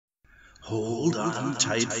Hold on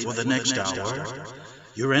tight for the next hour.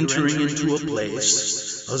 You're entering into a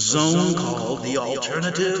place, a zone called the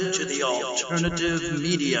alternative to the alternative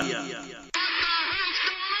media.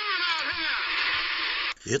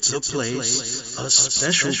 It's a place, a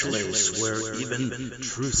special place where even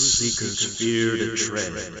truth seekers fear to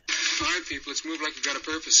tread. All right, people, let's move like we've got a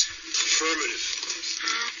purpose. Affirmative.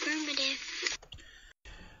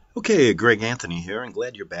 Okay, Greg Anthony here, and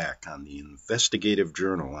glad you're back on the Investigative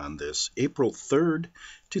Journal on this April 3rd,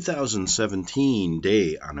 2017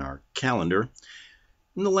 day on our calendar.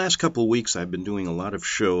 In the last couple of weeks, I've been doing a lot of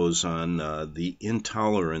shows on the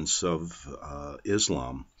intolerance of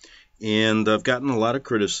Islam, and I've gotten a lot of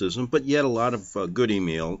criticism, but yet a lot of good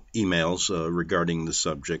emails regarding the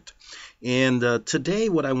subject. And today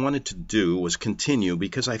what I wanted to do was continue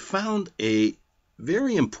because I found a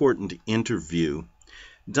very important interview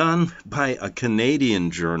done by a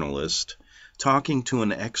Canadian journalist talking to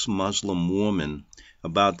an ex-Muslim woman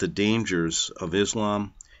about the dangers of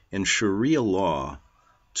Islam and Sharia law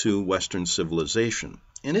to Western civilization.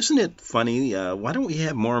 And isn't it funny? Why don't we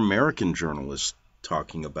have more American journalists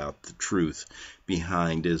talking about the truth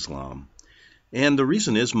behind Islam? And the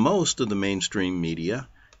reason is most of the mainstream media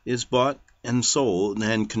is bought and sold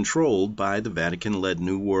and controlled by the Vatican-led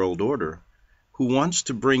New World Order, who wants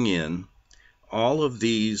to bring in all of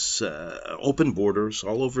these open borders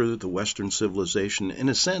all over the Western civilization, in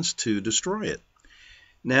a sense, to destroy it.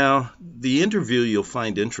 Now, the interview you'll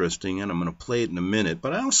find interesting, and I'm going to play it in a minute,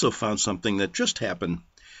 but I also found something that just happened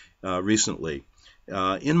recently.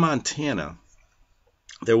 In Montana,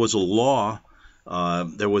 there was a law,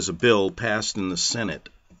 there was a bill passed in the Senate,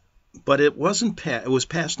 but it was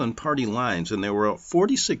passed on party lines, and there were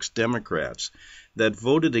 46 Democrats that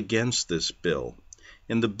voted against this bill.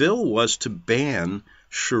 And the bill was to ban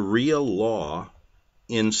Sharia law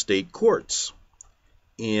in state courts.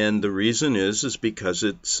 And the reason is because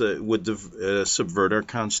it would subvert our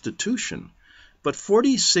Constitution. But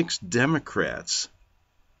 46 Democrats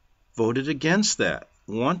voted against that,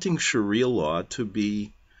 wanting Sharia law to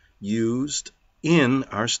be used in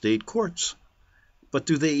our state courts. But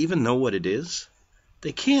do they even know what it is?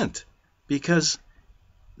 They can't, because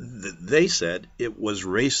they said it was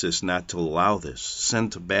racist not to allow this,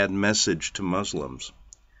 sent a bad message to Muslims.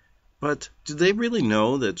 But do they really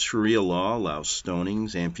know that Sharia law allows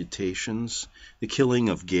stonings, amputations, the killing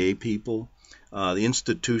of gay people, the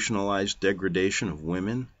institutionalized degradation of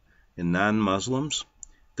women and non-Muslims,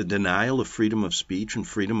 the denial of freedom of speech and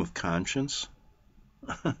freedom of conscience?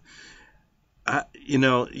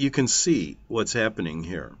 You can see what's happening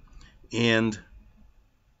here. And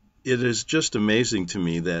it is just amazing to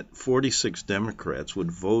me that 46 Democrats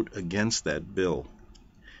would vote against that bill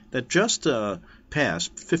that just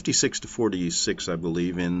passed 56 to 46, I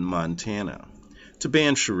believe, in Montana to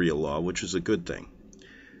ban Sharia law, which is a good thing.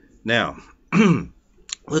 Now,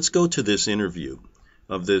 let's go to this interview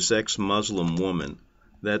of this ex-Muslim woman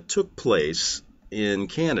that took place in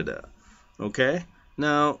Canada. Okay?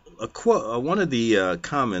 Now, one of the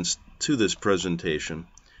comments to this presentation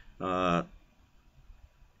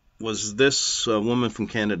was this woman from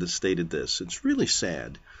Canada stated this: "It's really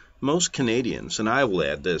sad. Most Canadians, and I will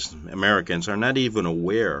add this, Americans, are not even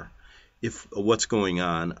aware of what's going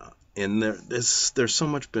on. And there's so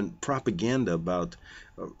much been propaganda about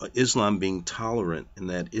Islam being tolerant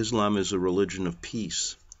and that Islam is a religion of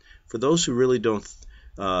peace. For those who really don't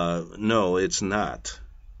know, it's not.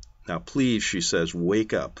 Now, please," she says,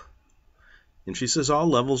 "wake up." And she says all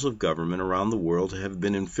levels of government around the world have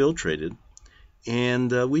been infiltrated.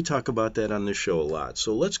 And we talk about that on this show a lot.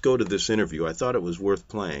 So let's go to this interview. I thought it was worth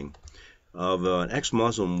playing, of an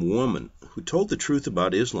ex-Muslim woman who told the truth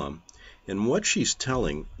about Islam. And what she's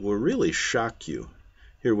telling will really shock you.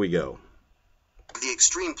 Here we go. The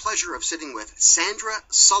extreme pleasure of sitting with Sandra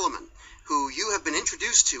Solomon, who you have been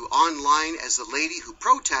introduced to online as the lady who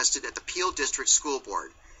protested at the Peel District School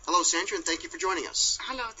Board. Hello, Sandra, and thank you for joining us.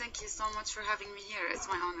 Hello, thank you so much for having me here. It's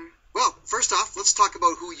my honor. Well, first off, let's talk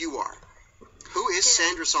about who you are. Who is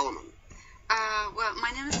Sandra Solomon? Well,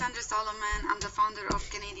 my name is Sandra Solomon. I'm the founder of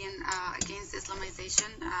Canadian Against Islamization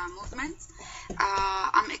movement.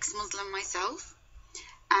 I'm ex-Muslim myself,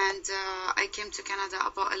 and I came to Canada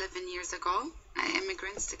about 11 years ago. I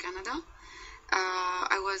immigrated to Canada.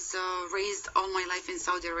 I was raised all my life in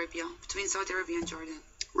Saudi Arabia, between Saudi Arabia and Jordan.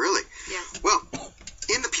 Really? Yes. Well,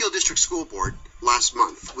 in the Peel District School Board last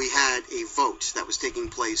month, we had a vote that was taking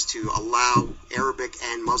place to allow Arabic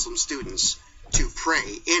and Muslim students to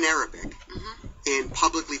pray in Arabic in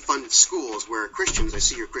publicly funded schools where Christians, I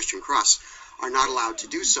see your Christian cross, are not allowed to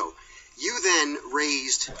do so. You then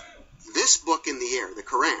raised this book in the air, the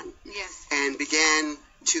Quran, Yes. and began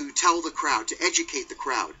to tell the crowd, to educate the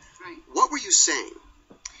crowd. Right. What were you saying?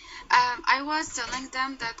 I was telling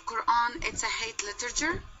them that Quran, it's a hate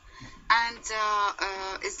literature, and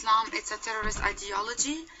Islam, it's a terrorist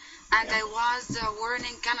ideology, and I was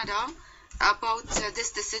warning Canada about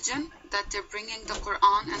this decision that they're bringing the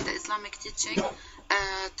Quran and the Islamic teaching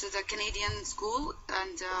to the Canadian school,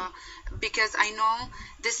 and because I know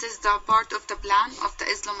this is the part of the plan of the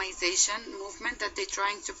Islamization movement, that they're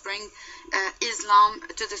trying to bring Islam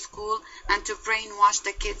to the school and to brainwash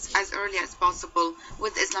the kids as early as possible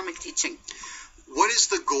with Islamic teaching. What is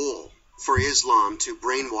the goal for Islam to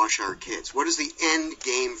brainwash our kids? What is the end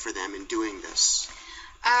game for them in doing this?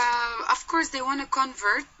 Of course, they want to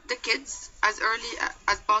convert the kids as early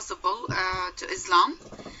as possible to Islam,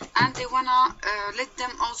 and they want to let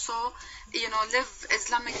them also, live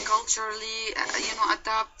Islamic culturally,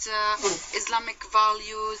 adapt Islamic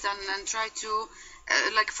values, and try to,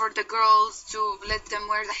 like for the girls, to let them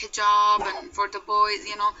wear the hijab, and for the boys,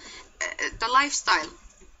 the lifestyle,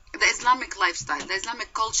 the Islamic lifestyle, the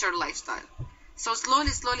Islamic culture lifestyle. So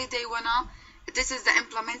slowly they want to, this is the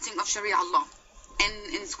implementing of Sharia law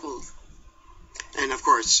in schools. And of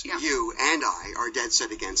course, Yeah. you and I are dead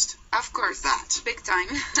set against Of course, that. big time.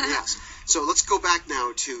 Yes. So let's go back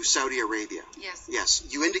now to Saudi Arabia. Yes. Yes.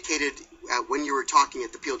 You indicated when you were talking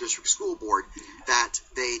at the Peel District School Board that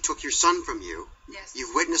they took your son from you. Yes.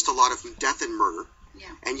 You've witnessed a lot of death and murder,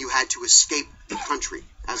 Yeah. and you had to escape the country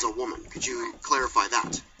as a woman. Could you clarify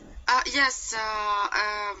that? Yes,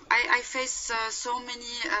 I face so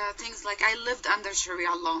many things. Like, I lived under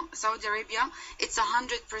Sharia law. Saudi Arabia, it's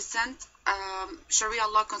 100% Sharia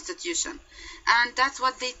law constitution, and that's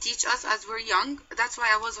what they teach us as we're young. That's why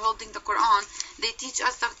I was holding the Quran. They teach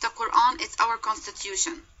us that the Quran is our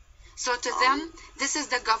constitution. So to them, this is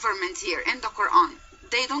the government here in the Quran.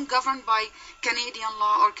 They don't govern by Canadian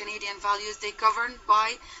law or Canadian values. They govern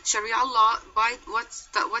by Sharia law, by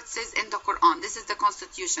what says in the Quran. This is the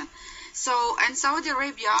constitution. So in Saudi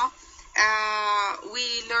Arabia, we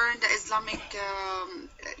learned the Islamic,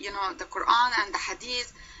 the Quran and the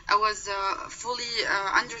Hadith. I was fully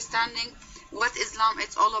understanding what Islam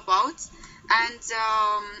is all about, and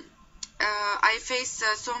I faced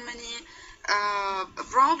so many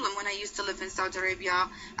problem when I used to live in Saudi Arabia.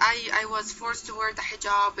 I was forced to wear the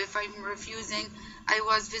hijab. If I'm refusing, I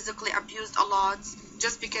was physically abused a lot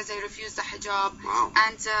just because I refused the hijab. Wow.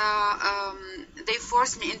 And they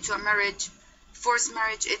forced me into a marriage. Forced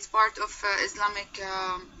marriage, it's part of Islamic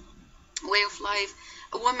way of life.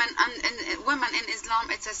 Women in Islam,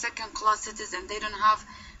 it's a second-class citizen. They don't have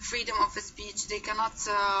freedom of speech. They cannot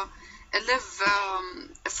live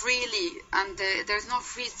freely, and there's no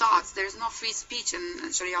free thoughts, there's no free speech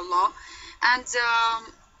in Sharia law, and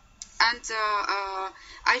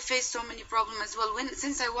I faced so many problems as well.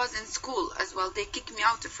 Since I was in school as well, they kicked me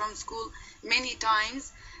out from school many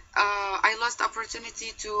times. I lost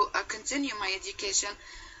opportunity to continue my education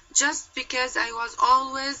just because I was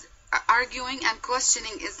always arguing and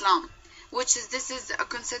questioning Islam, this is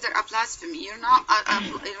considered a blasphemy. You're not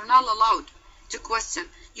allowed to question.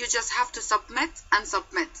 You just have to submit,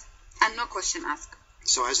 and no question asked.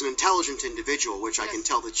 So as an intelligent individual, which I can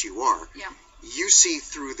tell that you are, Yeah. you see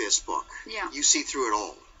through this book. Yeah. You see through it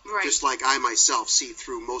all. Right. Just like I myself see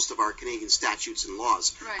through most of our Canadian statutes and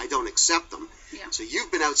laws. Right. I don't accept them. Yeah. So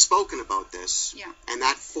you've been outspoken about this, Yeah. and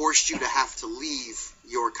that forced you to have to leave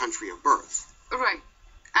your country of birth. Right.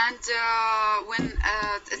 And when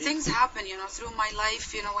things happen, through my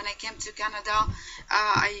life, when I came to Canada,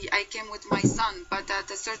 I came with my son, but at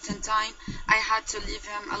a certain time, I had to leave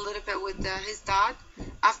him a little bit with his dad.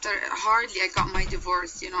 After hardly I got my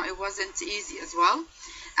divorce, it wasn't easy as well.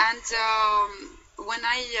 And when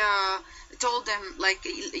I told them, like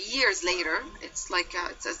years later, it's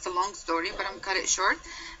a long story, but I'm cut it short.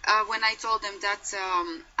 When I told them that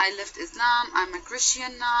I left Islam, I'm a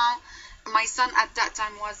Christian now. My son at that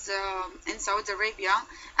time was in Saudi Arabia,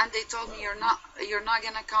 and they told me, you're not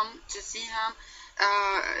gonna come to see him.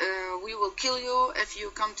 We will kill you if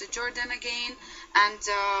you come to Jordan again. And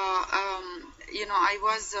I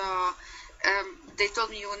was. They told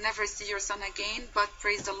me you will never see your son again. But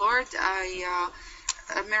praise the Lord,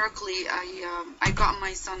 miraculously I got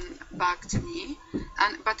my son back to me,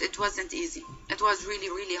 but it wasn't easy. It was really,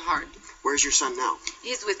 really hard. Where's your son now?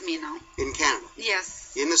 He's with me now. In Canada.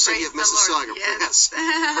 Yes. In the city of Praise the Lord. Mississauga. Yes.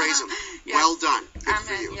 Praise him. Yes. Well done. Good Amen.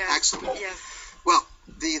 for you. Yes. Excellent. Yes. Well,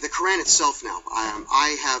 the Quran itself now,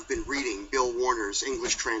 I have been reading Bill Warner's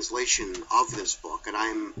English translation of this book, and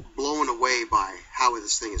I'm blown away by how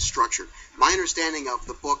this thing is structured. My understanding of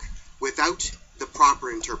the book, without the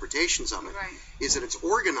proper interpretations of it, Right. is that it's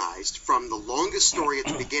organized from the longest story at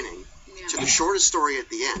the beginning to the shortest story at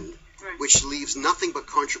the end, Right. which leaves nothing but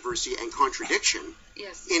controversy and contradiction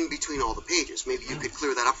Yes. in between all the pages. Maybe you could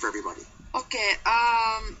clear that up for everybody. Okay.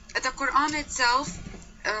 The Quran itself,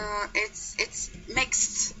 it's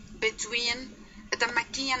mixed between the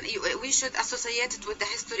Maccayan. We should associate it with the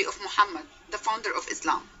history of Muhammad, the founder of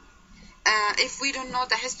Islam. If we don't know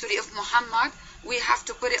the history of Muhammad, we have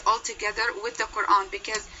to put it all together with the Quran,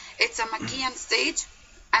 because it's a Maccayan stage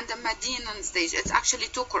and the Medinan stage. It's actually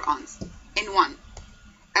two Qurans in one.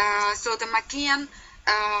 So the Maccayan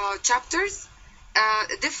chapters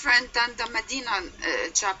different than the Medinan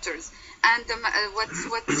chapters, and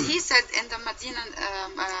what he said in the Medinan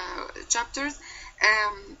chapters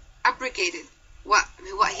abrogated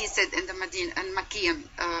what he said in the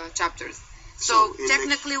Maccayan chapters. So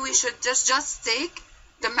technically we should just take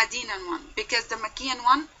the Medinan one, because the Maccayan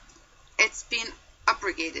one, it's been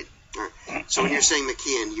abrogated. All right. So when you're saying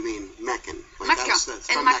Maccayan, you mean Meccan? Like Mecca, that's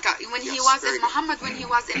in from Mecca. When Yes, he was very in good. Muhammad, when he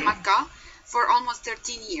was in Mecca for almost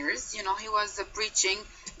 13 years, he was preaching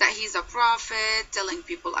that he's a prophet, telling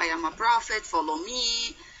people, I am a prophet, follow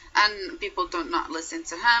me, and people do not listen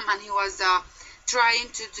to him, and he was trying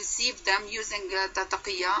to deceive them using the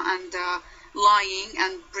taqiyya and lying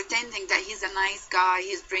and pretending that he's a nice guy,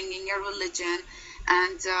 he's bringing your religion,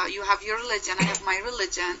 and you have your religion, I have my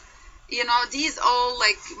religion. These all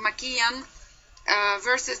like Maccayan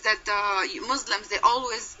verses that the Muslims, they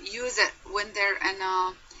always use it when they're in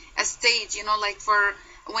a stage, like for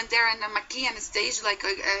when they're in a Maccayan stage, like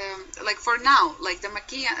for now, like the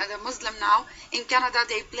Muslim now in Canada,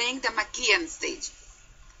 they playing the Maccayan stage,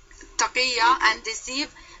 taqiyya and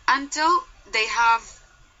deceive until they have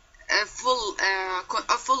a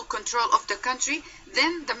full control of the country.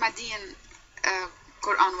 Then the Median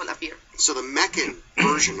Quran will appear. So the Meccan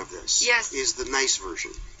version of this Yes. is the nice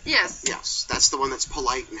version. Yes. Yes, that's the one that's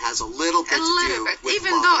polite and has a little bit A to little do bit, with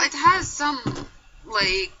even love. though it has some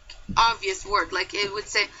like obvious word, like it would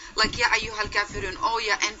say like ya ayyuhal kafirun, oh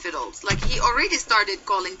ya infidels. Like he already started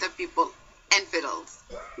calling the people infidels.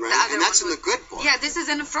 Right? The other And that's one in the good book. Yeah, this is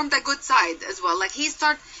from the good side as well. Like he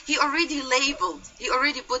already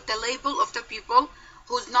put the label of the people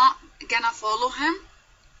who's not gonna follow him,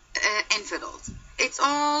 infidels. It's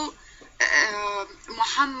all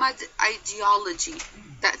Muhammad ideology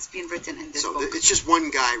that's been written in this So book. it's just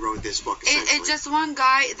one guy wrote this book, essentially. It's just one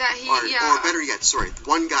guy that he, or better yet,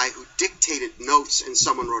 one guy who dictated notes and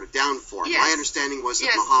someone wrote it down for him. Yes. My understanding was that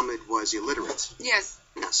Yes. Muhammad was illiterate. Yes.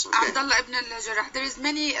 Yes, okay. Abdullah ibn al-Jarrah. There is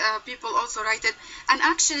many people also write it, and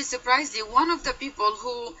actually, surprisingly, one of the people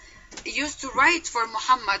who used to write for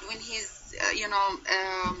Muhammad when he's,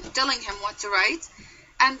 telling him what to write,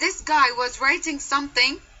 and this guy was writing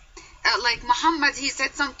something, like Muhammad, he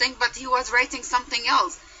said something, but he was writing something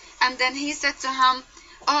else, and then he said to him,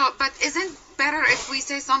 oh, but isn't better if we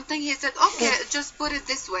say something? He said, okay, just put it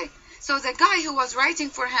this way. So the guy who was writing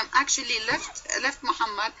for him actually left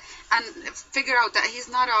Muhammad and figured out that he's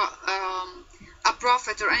not a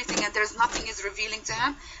prophet or anything, and there's nothing is revealing to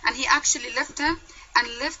him, and he actually left him and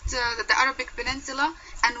left the Arabic Peninsula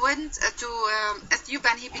and went to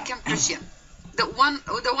Ethiopia, and he became Christian. The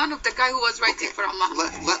one of the guy who was writing for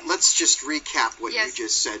Muhammad. Let's just recap what Yes. you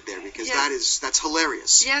just said there, because Yes. that's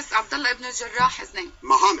hilarious. Yes, Abdullah ibn Jarrah, his name.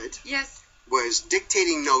 Muhammad Yes, was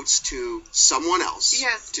dictating notes to someone else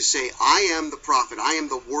Yes. to say, I am the prophet, I am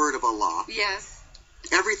the word of Allah. yes,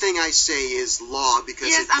 Everything I say is law because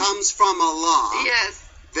Yes, it comes from Allah. yes,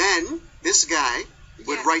 Then this guy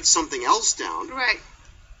would Yes. write something else down, right,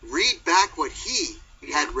 read back what he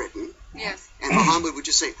had written, yes. and Muhammad would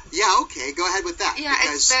just say, yeah, okay, go ahead with that, Yeah,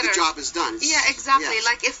 because it's better. the job is done. Yeah, exactly. Yes.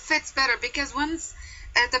 Like it fits better, because once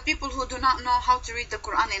the people who do not know how to read the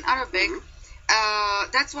Quran in Arabic,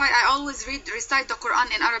 that's why I always recite the Quran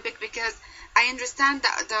in Arabic, because I understand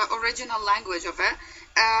the original language of it.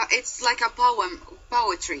 It's like a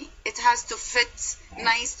poetry. It has to fit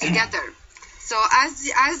nice together. So as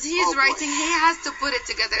he's Oh, boy. writing, he has to put it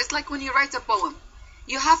together. It's like when you write a poem,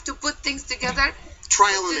 you have to put things together.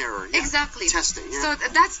 Trial and error. Yeah. Exactly. Testing, yeah. So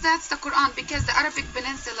that's the Quran, because the Arabic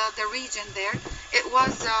Peninsula, the region there, it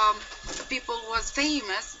was people was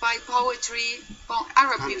famous by poetry,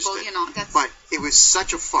 Arab people, Understood. That's But it was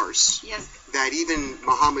such a farce yes, that even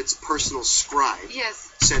Muhammad's personal scribe yes,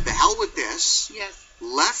 said, the hell with this, yes,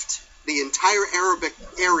 left the entire Arabic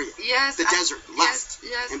area, yes, the and- desert, left,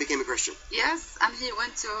 yes, and became a Christian. yes, and he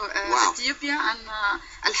went to Wow. Ethiopia and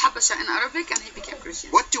Al-Habasha in Arabic, and he became Christian.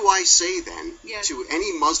 What do I say then Yes. to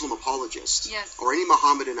any Muslim apologist Yes. or any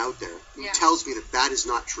Mohammedan out there who Yeah. tells me that that is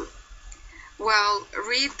not true? Well,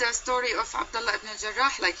 read the story of Abdullah ibn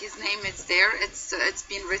Jarrah. Like his name is there. It's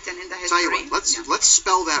been written in the history. Tell you what, let's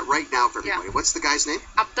spell that right now for everybody. Yeah. What's the guy's name?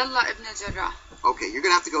 Abdullah ibn Jarrah. Okay, you're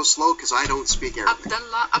gonna have to go slow because I don't speak Arabic.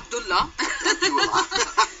 Abdullah.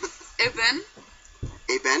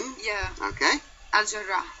 Ibn. Yeah. Okay.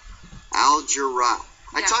 Al-Jarrah. Al-Jarrah.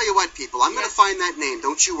 I Yeah. tell you what, people, I'm going to Yes. find that name.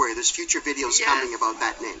 Don't you worry. There's future videos Yes. coming about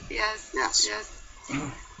that name. Yes. Yes. Yes.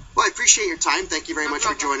 Well, I appreciate your time. Thank you very No much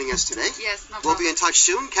problem. for joining us today. Yes. No We'll problem. be in touch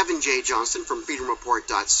soon. Kevin J. Johnston from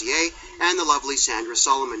FreedomReport.ca and the lovely Sandra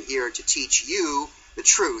Solomon here to teach you the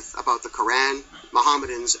truth about the Quran,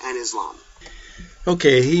 Mohammedans, and Islam.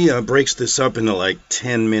 Okay, he breaks this up into like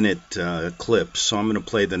 10-minute clips, so I'm going to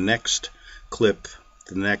play the next clip.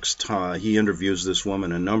 He interviews this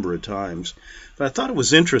woman a number of times. But I thought it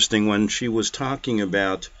was interesting when she was talking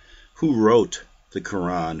about who wrote the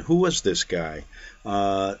Quran. Who was this guy?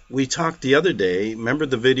 We talked the other day. Remember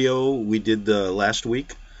the video we did last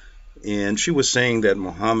week? And she was saying that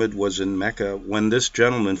Muhammad was in Mecca when this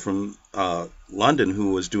gentleman from London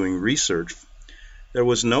who was doing research, there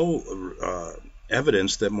was no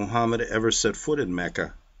evidence that Muhammad ever set foot in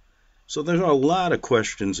Mecca. So there's a lot of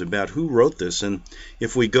questions about who wrote this. And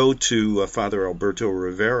if we go to Father Alberto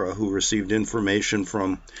Rivera, who received information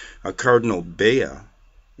from Cardinal Bea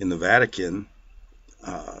in the Vatican,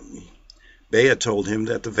 Bea told him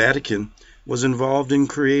that the Vatican was involved in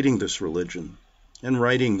creating this religion and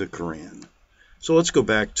writing the Quran. So let's go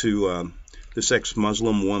back to this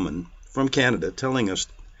ex-Muslim woman from Canada telling us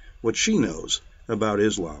what she knows about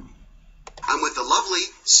Islam. I'm with the lovely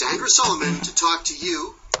Sandra Solomon to talk to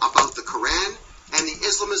you about the Quran and the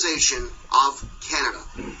Islamization of Canada.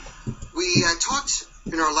 We talked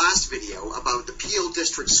in our last video about the Peel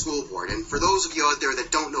District School Board, and for those of you out there that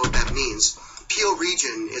don't know what that means, Peel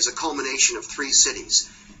Region is a culmination of 3 cities,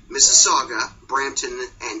 Mississauga, Brampton,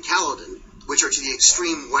 and Caledon, which are to the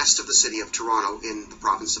extreme west of the city of Toronto in the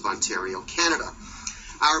province of Ontario, Canada.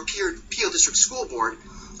 Our Peel District School Board,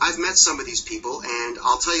 I've met some of these people, and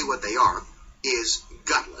I'll tell you what they are, is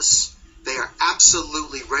gutless. They are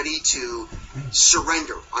absolutely ready to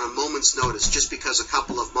surrender on a moment's notice just because a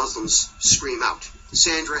couple of Muslims scream out.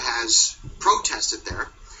 Sandra has protested there,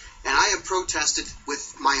 and I have protested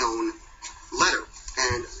with my own letter.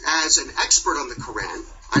 And as an expert on the Quran,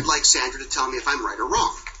 I'd like Sandra to tell me if I'm right or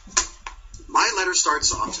wrong. My letter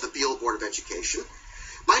starts off to the Peel Board of Education.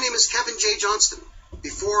 My name is Kevin J. Johnston.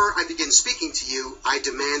 Before I begin speaking to you, I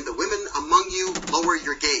demand the women among you lower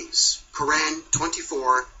your gaze. Quran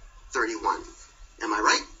 24:31. Am I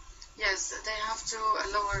right? Yes, they have to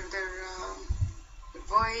lower their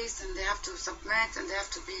voice, and they have to submit, and they have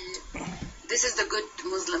to be. This is the good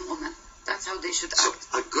Muslim woman. That's how they should So act.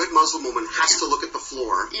 a good Muslim woman has to look at the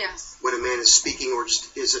floor Yes. when a man is speaking, or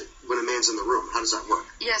just is it when a man's in the room? How does that work?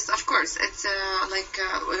 Yes, of course. It's like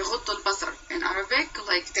يغض البصر in Arabic.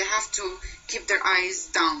 Like they have to keep their eyes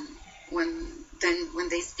down when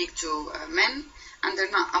they speak to men, and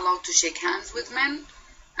they're not allowed to shake hands with men,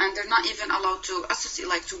 and they're not even allowed to associate,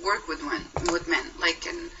 like to work with men. Like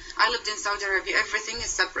I lived in Saudi Arabia, everything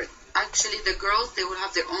is separate. Actually, the girls, they will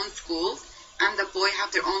have their own schools, and the boy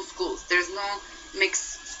have their own schools. There's no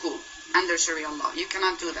mixed school under Sharia law. You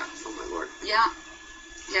cannot do that. Oh my Lord. Yeah.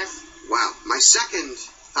 Yes. Wow. My second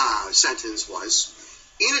sentence was,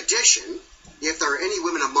 in addition, if there are any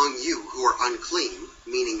women among you who are unclean,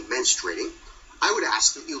 meaning menstruating, I would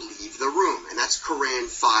ask that you leave the room. And that's Quran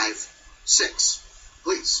 5:6.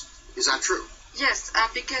 Please. Is that true? Yes,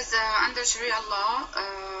 because under Sharia law,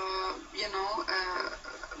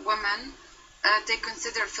 women, they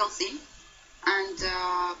consider filthy, and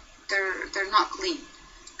they're not clean.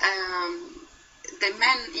 The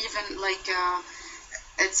men even, like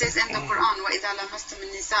it says in the Quran, وَإِذَا لَمَسْتُمُ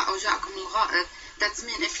النِّسَاءَ أَوْ جَاءَكُمُ الْغَائِطُ. That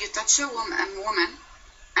means if you touch a woman,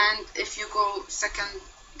 and if you go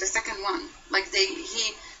the second one, like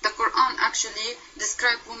the Quran actually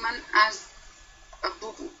describe woman as a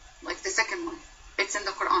boo-boo, like the second one. It's in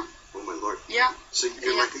the Quran. Oh my Lord. Yeah. So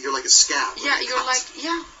you're like a scab. Yeah, you're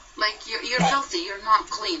filthy. You're not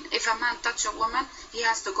clean. If a man touch a woman, he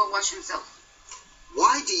has to go wash himself.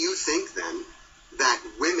 Why do you think then that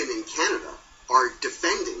women in Canada are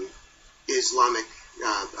defending Islamic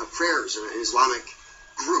prayers and Islamic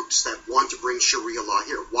groups that want to bring Sharia law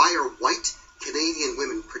here? Why are white Canadian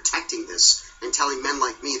women protecting this and telling men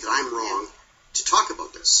like me that I'm wrong to talk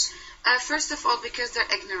about this? First of all, because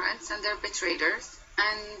they're ignorant and they're betrayers,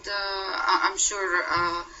 and I'm sure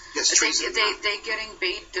they're getting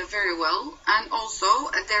paid very well, and also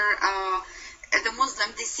they're the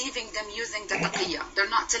Muslim deceiving them using the taqiyya. They're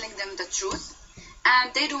not telling them the truth,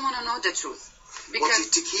 and they don't want to know the truth. Because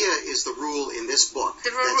Taqiya is the rule in this book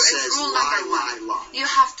that says rule lie, number one. lie. You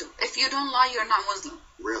have to. If you don't lie, you're not Muslim.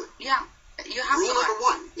 Really? Yeah. You have rule to number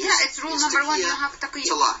lie. one. It's rule number one. You have taqiyya.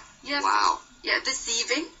 To lie. Yes. Wow. Yeah,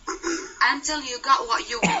 deceiving until you got what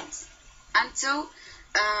you want. Until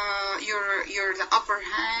your the upper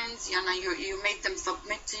hands, you make them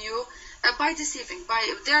submit to you by deceiving.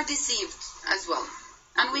 They're deceived as well,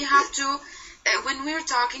 and we have to. When we're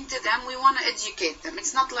talking to them, we want to educate them.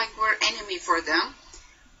 It's not like we're enemy for them.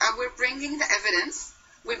 We're bringing the evidence.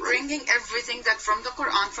 We're bringing everything that from the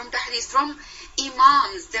Quran, from the Hadith, from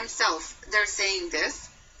Imams themselves. They're saying this.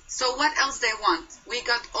 So what else they want? We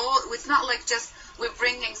got all. It's not like just we're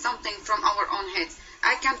bringing something from our own heads.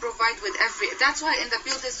 I can provide with every. That's why in the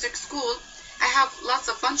Peel District School, I have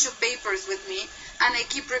bunch of papers with me, and I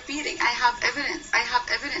keep repeating. I have evidence. I have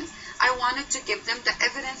evidence. I wanted to give them the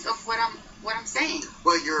evidence of what I'm saying.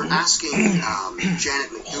 Well, you're asking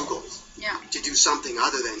Janet McDougall to do something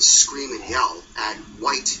other than scream and yell at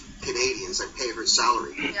white Canadians that pay her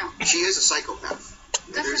salary. Yeah. She is a psychopath.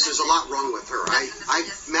 Definitely. There's a lot wrong with her.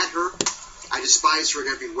 I've met her. I despise her in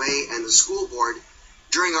every way, and the school board,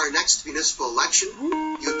 during our next municipal election,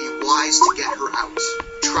 you'd be wise to get her out.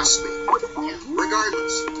 Trust me. Yeah.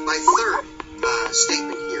 Regardless, my third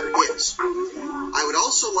statement here is, I would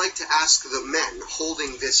also like to ask the men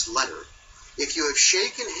holding this letter, if you have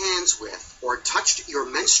shaken hands with or touched your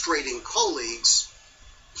menstruating colleagues,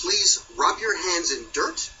 please rub your hands in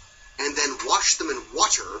dirt and then wash them in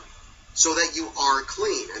water so that you are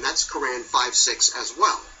clean. And that's Quran 5:6 as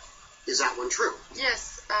well. Is that one true?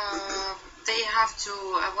 Yes. They have to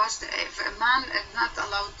wash. If a man is not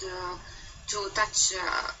allowed to touch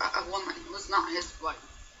a woman who's not his wife,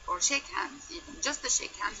 or shake hands, even just to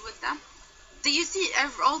shake hands with them. Do you see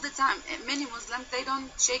all the time? Many Muslims, they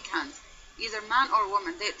don't shake hands, either man or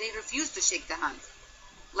woman. They refuse to shake the hands.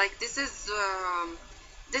 Like this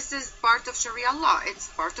is part of Sharia law. It's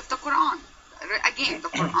part of the Quran. Again, the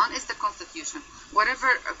Quran is the constitution. Whatever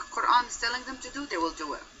Quran is telling them to do, they will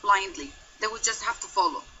do it blindly. They will just have to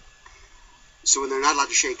follow. So when they're not allowed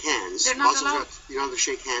to shake hands, they're not allowed. You're not allowed to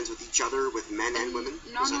shake hands with each other, with men and women?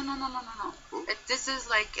 No. Oh? This is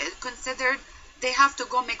like considered. They have to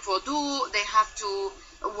go make wudu. They have to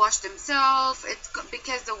wash themselves. It's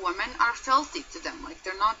because the women are filthy to them. Like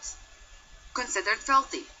they're not considered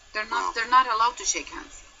filthy. They're not. Wow. They're not allowed to shake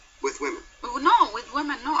hands with women. No, with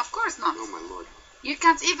women. No, of course not. Oh my Lord. You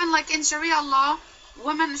can't even like in Sharia law.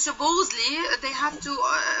 Women supposedly they have to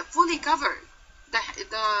fully cover the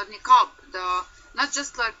niqab, not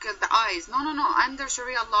just like the eyes. No. Under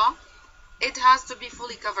Sharia law, it has to be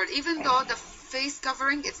fully covered. Even though the face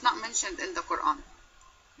covering, it's not mentioned in the Quran,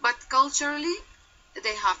 but culturally,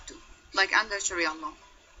 they have to, like under Sharia law.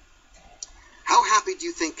 How happy do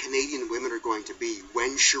you think Canadian women are going to be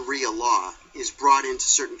when Sharia law is brought into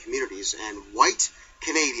certain communities and white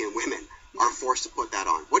Canadian women are forced to put that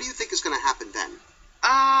on? What do you think is going to happen then?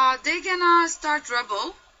 They're gonna start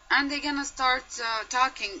rebel, and they're gonna start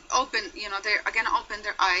talking open. They're gonna open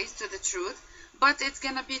their eyes to the truth. But it's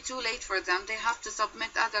gonna be too late for them. They have to submit.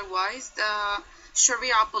 Otherwise, the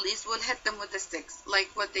Sharia police will hit them with the sticks, like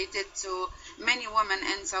what they did to many women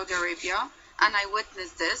in Saudi Arabia. And I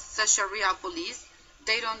witnessed this. The Sharia police,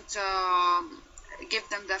 they don't give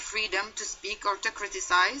them the freedom to speak or to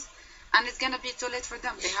criticize, and it's gonna be too late for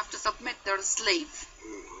them. They have to submit. They're a slave.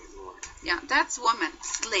 Yeah, that's woman,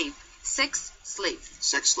 slave, sex slave.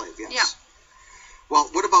 Sex slave, yes. Yeah. Well,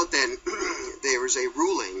 what about then? There is a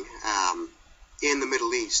ruling in the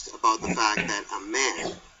Middle East about the fact that a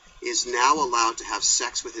man is now allowed to have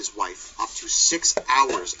sex with his wife up to 6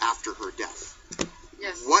 hours after her death.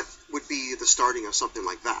 Yes. What would be the starting of something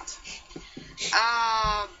like that?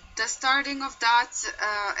 The starting of that,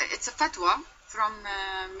 it's a fatwa from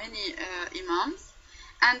many imams,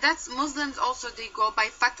 and that's Muslims also, they go by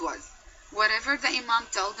fatwas. Whatever the imam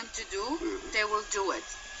tells them to do, they will do it.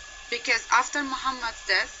 Because after Muhammad's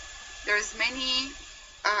death, there's many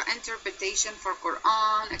interpretation for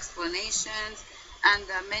Quran, explanations, and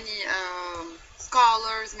many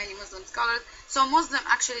scholars, many Muslim scholars. So Muslim,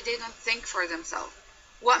 actually, they don't think for themselves.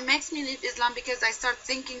 What makes me leave Islam, because I start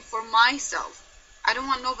thinking for myself. I don't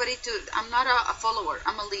want nobody to, I'm not a follower,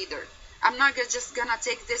 I'm a leader. I'm not just gonna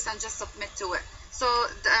take this and just submit to it. So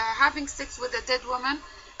having sex with a dead woman,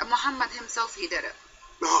 Muhammad himself, he did it.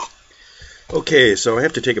 Oh. Okay, so I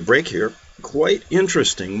have to take a break here. Quite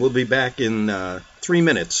interesting. We'll be back in 3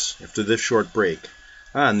 minutes after this short break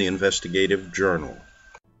on the Investigative Journal.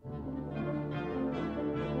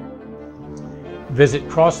 Visit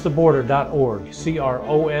crosstheborder.org,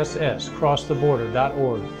 CROSS,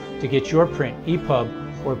 crosstheborder.org, to get your print,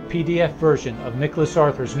 EPUB, or PDF version of Nicholas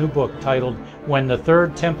Arthur's new book titled When the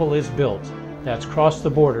Third Temple is Built. That's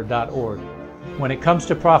crosstheborder.org. When it comes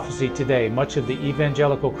to prophecy today, much of the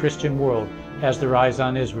evangelical Christian world has their eyes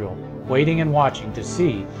on Israel, waiting and watching to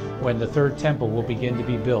see when the third temple will begin to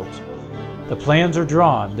be built. The plans are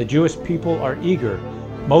drawn. The Jewish people are eager.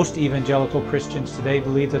 Most evangelical Christians today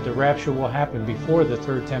believe that the rapture will happen before the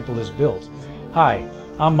third temple is built. Hi,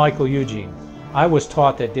 I'm Michael Eugene. I was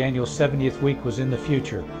taught that Daniel's 70th week was in the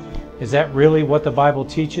future. Is that really what the Bible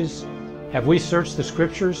teaches? Have we searched the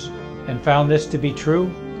scriptures and found this to be true?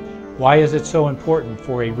 Why is it so important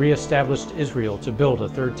for a re-established Israel to build a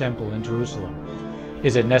third temple in Jerusalem?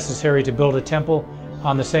 Is it necessary to build a temple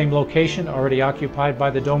on the same location already occupied by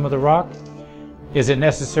the Dome of the Rock? Is it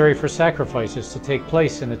necessary for sacrifices to take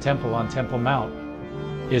place in the temple on Temple Mount?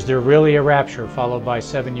 Is there really a rapture followed by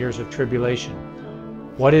 7 years of tribulation?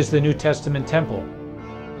 What is the New Testament temple?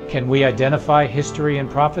 Can we identify history and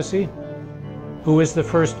prophecy? Who is the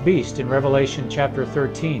first beast in Revelation chapter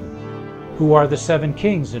 13? Who are the 7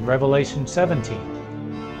 kings in Revelation 17?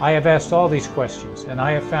 I have asked all these questions, and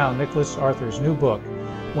I have found Nicholas Arthur's new book,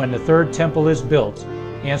 When the Third Temple is Built,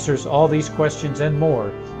 answers all these questions and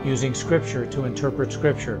more using Scripture to interpret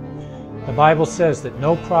Scripture. The Bible says that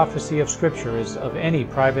no prophecy of Scripture is of any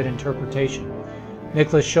private interpretation.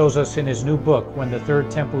 Nicholas shows us in his new book, When the Third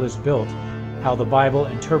Temple is Built, how the Bible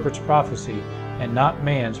interprets prophecy and not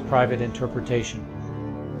man's private interpretation.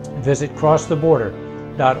 Visit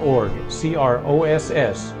crosstheborder.org,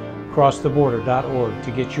 C-R-O-S-S, crosstheborder.org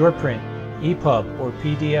to get your print, EPUB, or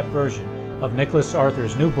PDF version of Nicholas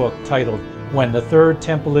Arthur's new book titled When the Third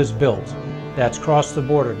Temple is Built. That's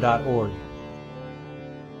crosstheborder.org.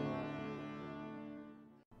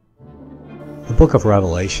 The book of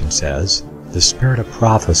Revelation says, "The spirit of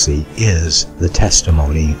prophecy is the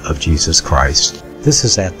testimony of Jesus Christ." This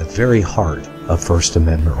is at the very heart of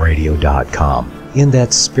FirstAmendmentRadio.com. In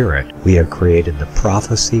that spirit, we have created the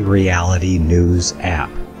Prophecy Reality News app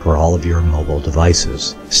for all of your mobile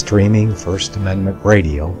devices, streaming First Amendment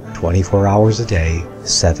Radio 24 hours a day,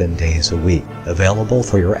 7 days a week. Available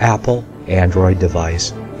for your Apple, Android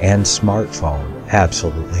device, and smartphone,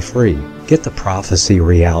 absolutely free. Get the Prophecy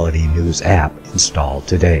Reality News app installed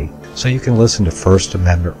today so you can listen to First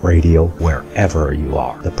Amendment Radio wherever you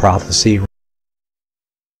are. The Prophecy.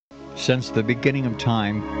 Since the beginning of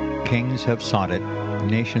time, kings have sought it,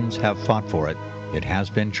 nations have fought for it. It has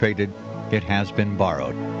been traded, it has been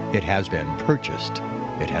borrowed, it has been purchased,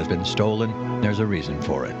 it has been stolen. There's a reason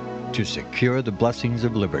for it: to secure the blessings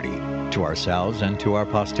of liberty to ourselves and to our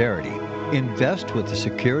posterity. Invest with the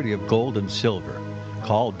security of gold and silver.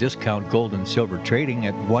 Call Discount Gold and Silver Trading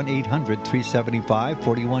at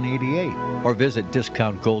 1-800-375-4188 or visit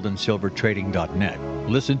discountgoldandsilvertrading.net.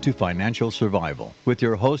 Listen to Financial Survival with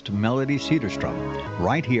your host Melody Cedarstrom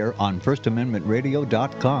right here on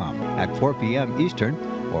FirstAmendmentRadio.com at 4 p.m. Eastern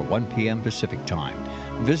or 1 p.m. Pacific Time.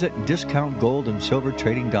 Visit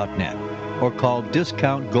discountgoldandsilvertrading.net or call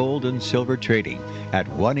Discount Gold and Silver Trading at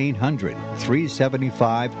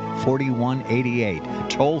 1-800-375-4188.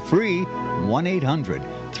 Toll free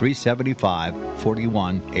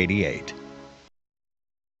 1-800-375-4188.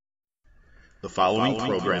 The following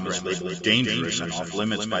program is labeled dangerous and off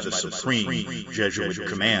limits by the supreme Jesuit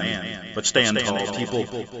command. But stand tall, people.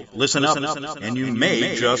 Listen up, and you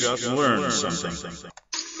may just learn something. Oh,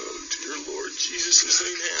 dear Lord Jesus, this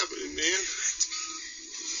ain't happening, man.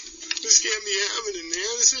 This can't be happening,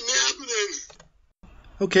 man. This ain't happening.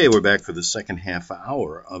 Okay, we're back for the second half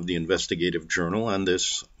hour of the Investigative Journal on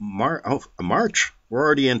this March. We're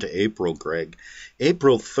already into April, Greg.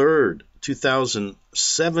 April 3rd,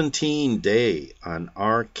 2017 day on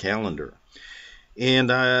our calendar.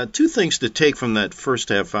 And 2 things to take from that first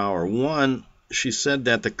half hour. One, she said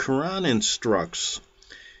that the Quran instructs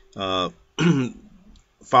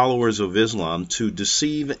followers of Islam to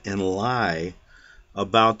deceive and lie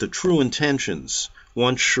about the true intentions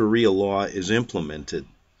once Sharia law is implemented.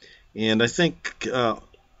 And I think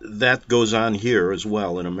that goes on here as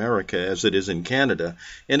well in America as it is in Canada.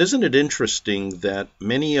 And isn't it interesting that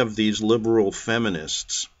many of these liberal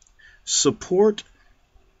feminists support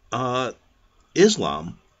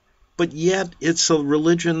Islam, but yet it's a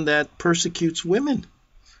religion that persecutes women?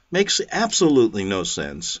 Makes absolutely no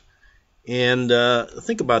sense. And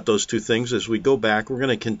think about those 2 things as we go back. We're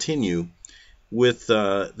going to continue with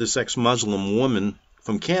this ex-Muslim woman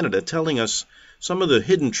from Canada telling us some of the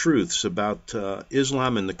hidden truths about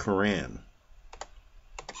Islam and the Quran.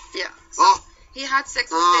 Yeah. So he had sex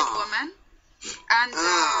with that woman, and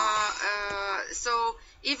so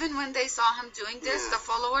even when they saw him doing this, the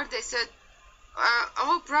follower, they said,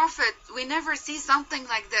 "Oh, Prophet, we never see something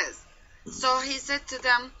like this." So he said to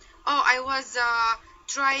them, "Oh, I was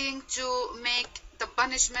trying to make the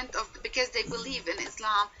punishment of, because they believe in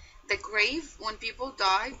Islam, the grave, when people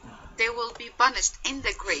die, they will be punished in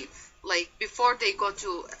the grave, like before they go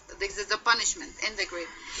to, this is the punishment in the grave."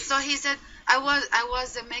 So he said, I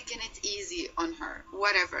was making it easy on her,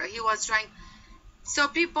 whatever he was trying. So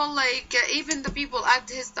people, like even the people at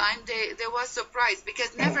his time, they was surprised,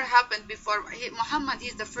 because never happened before. Muhammad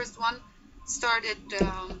is the first one started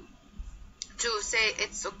to say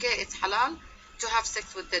it's okay, it's halal to have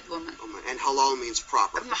sex with dead women. And halal means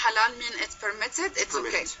proper. Halal means it's permitted, it's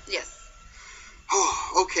permitted. Okay. Yes.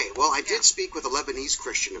 Oh, okay. Well, I did speak with a Lebanese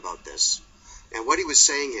Christian about this, and what he was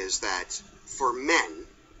saying is that for men,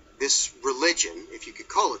 this religion, if you could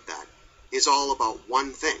call it that, is all about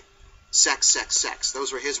one thing: sex, sex, sex.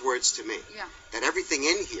 Those were his words to me. Yeah. That everything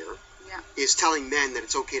in here is telling men that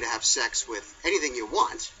it's okay to have sex with anything you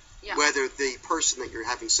want, whether the person that you're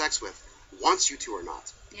having sex with wants you to or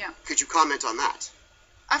not. Yeah. Could you comment on that?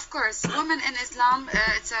 Of course, women in Islam,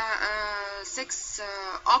 it's a sex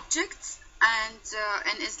object, and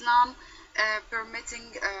in Islam, permitting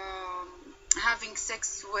having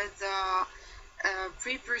sex with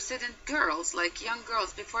pre-precedent girls, like young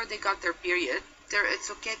girls, before they got their period.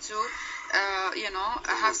 It's okay to,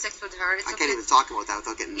 have sex with her. It's I okay. can't even talk about that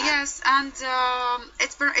without getting mad. Yes, and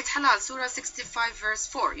it's halal. Surah 65, verse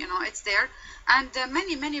 4. It's there, and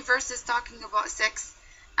many verses talking about sex,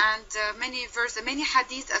 and many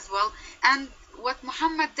hadith as well. And what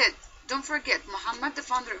Muhammad did. Don't forget, Muhammad, the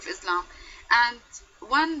founder of Islam. And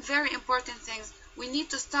one very important thing: we need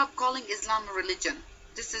to stop calling Islam a religion.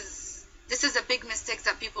 This is a big mistake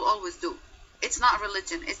that people always do. It's not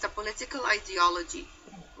religion. It's a political ideology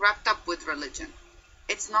wrapped up with religion.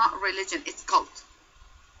 It's not religion. It's cult.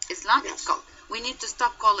 Islam is cult. We need to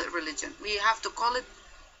stop calling it religion. We have to call it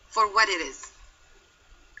for what it is.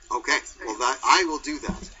 Okay. Well, I will do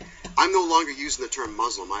that. I'm no longer using the term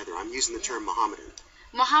Muslim either. I'm using the term Mohammedan.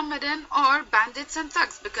 Mohammedan or bandits and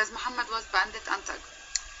thugs, because Muhammad was bandit and thug.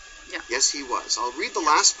 Yeah. Yes, he was. I'll read the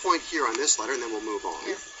last point here on this letter, and then we'll move on.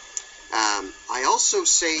 Yes. I also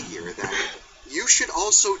say here that you should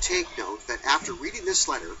also take note that after reading this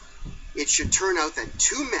letter, it should turn out that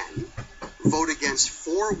 2 men vote against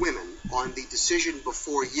 4 women on the decision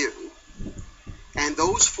before you, and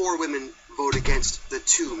those 4 women vote against the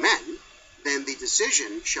 2 men, then the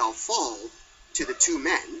decision shall fall to the 2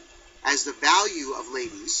 men, as the value of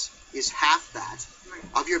ladies is half that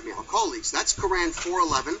of your male colleagues. That's Quran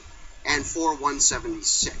 4:11 and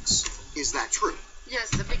 4:176. Is that true? Yes,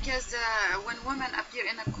 because when women appear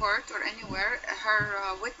in a court or anywhere,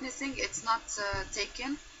 her witnessing, it's not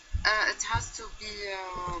taken. It has to be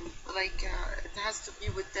it has to be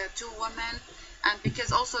with the 2 women, and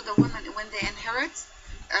because also the women, when they inherit,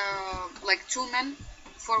 like 2 men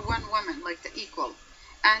for 1 woman, like the equal,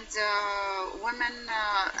 and women,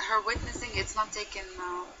 her witnessing, it's not taken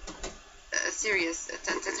serious. It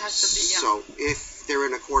has to be. Yeah. So if they're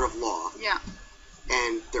in a court of law. Yeah.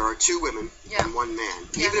 And there are 2 women and 1 man.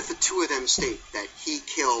 Even if the 2 of them state that he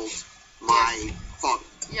killed my father.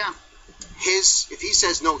 Yeah. If he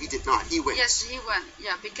says no, he did not, he wins. Yes, he won.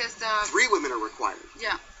 Yeah, because 3 women are required.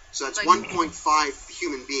 Yeah. So that's 1.5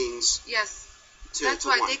 human beings. Yes. That's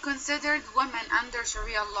why 1. they considered women under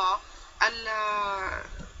Sharia law.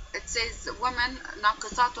 It says women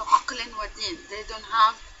naqisatu aqlin wa din. They don't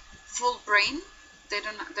have full brain. They're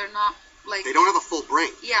not. Like, they don't have a full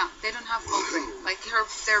brain. Yeah, they don't have full brain. Like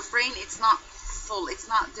their brain, it's not full. It's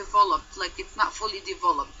not developed. Like it's not fully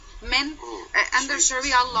developed. Men under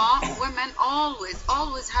Sharia law, women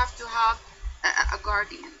always have to have a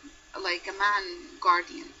guardian, like a man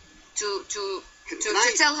guardian, to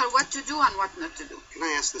tell her what to do and what not to do. Can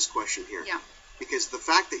I ask this question here? Yeah. Because the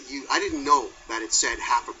fact that I didn't know that it said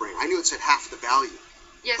half a brain. I knew it said half the value.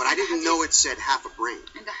 Yes, but I didn't know it said half a brain.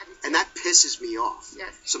 In the hadith. And that pisses me off.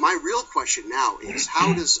 Yes. So my real question now is,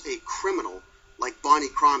 how does a criminal like Bonnie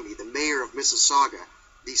Crombie, the mayor of Mississauga,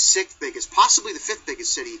 the 6th biggest, possibly the 5th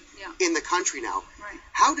biggest city in the country now,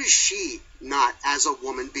 how does she not, as a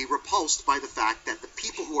woman, be repulsed by the fact that the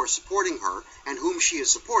people who are supporting her and whom she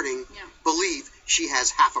is supporting believe she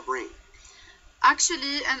has half a brain?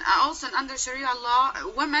 Actually, and also under Sharia law,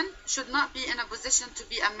 women should not be in a position to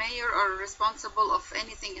be a mayor or responsible of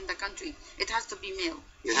anything in the country. It has to be male.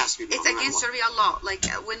 It has to be male. It's against Sharia law. Like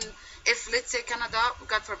if let's say Canada,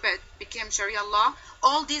 God forbid, became Sharia law,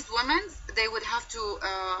 all these women, they would have to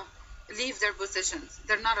leave their positions.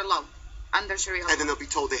 They're not allowed under Sharia law. And then they'll be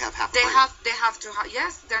told they have half a brain. They have to.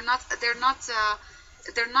 Yes, they're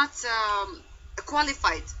not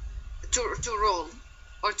qualified to rule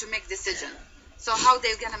or to make decisions. So how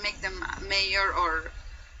they're gonna make them mayor or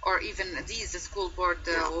or even these school board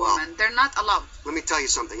well, women. They're not allowed. Let me tell you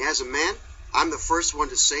something. As a man, I'm the first one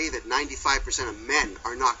to say that 95% of men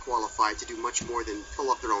are not qualified to do much more than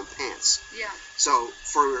pull up their own pants. Yeah. So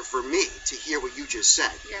for me to hear what you just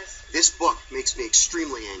said, Yes. this book makes me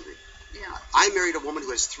extremely angry. Yeah. I married a woman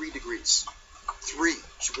who has 3 degrees. 3.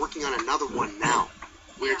 She's working on another one now.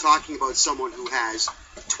 We're Yeah. talking about someone who has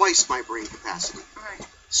twice my brain capacity. Right.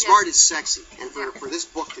 Smart is sexy. And for this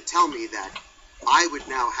book to tell me that I would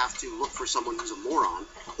now have to look for someone who's a moron,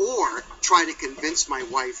 or try to convince my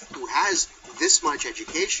wife, who has this much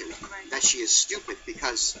education, Right. that she is stupid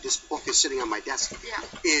because this book is sitting on my desk, Yeah.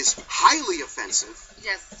 is highly offensive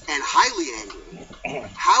Yes. and highly angry.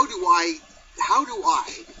 How do I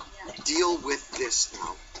Yeah. deal with this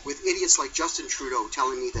now, with idiots like Justin Trudeau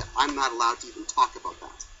telling me that I'm not allowed to even talk about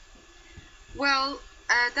that? Well,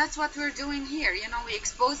 that's what we're doing here. You know, we're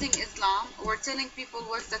exposing Islam. We're telling people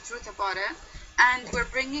what's the truth about it. And we're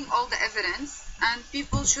bringing all the evidence. And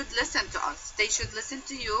people should listen to us. They should listen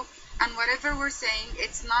to you. And whatever we're saying,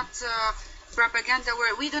 it's not propaganda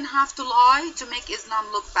where we don't have to lie to make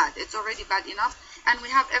Islam look bad. It's already bad enough. And we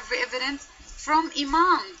have every evidence from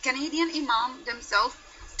Canadian imam themselves,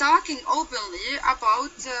 talking openly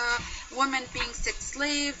about women being sex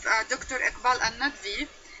slave. Dr. Iqbal Al-Nadvi,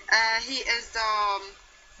 he is the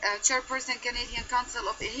chairperson Canadian Council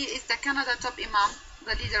of, he is the Canada top imam,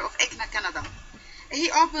 the leader of ECNA Canada. He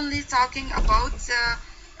openly talking about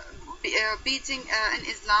beating in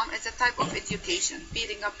Islam is a type of education,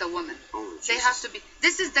 beating up the women. Oh, they have to be.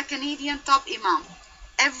 This is the Canadian top imam.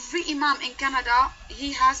 Every imam in Canada,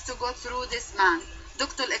 he has to go through this man,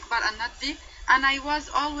 Dr. Iqbal Al-Nadvi, and I was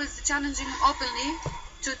always challenging him openly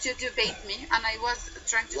to debate me, and I was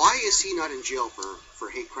trying to... Why is he not in jail for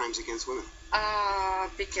hate crimes against women?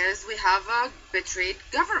 Because we have a betrayed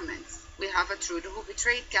government. We have a Trudeau who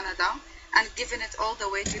betrayed Canada and given it all the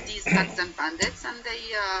way to these thugs and bandits, and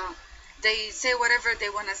they say whatever they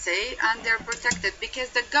want to say, and they're protected because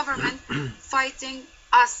the government fighting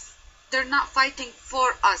us. They're not fighting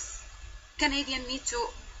for us. Canadians need to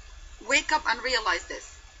wake up and realize this.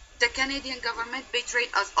 The Canadian government betrayed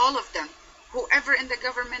us, all of them. Whoever in the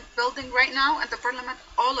government building right now and the parliament,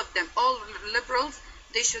 all of them, all liberals,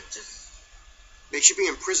 they should just... They should be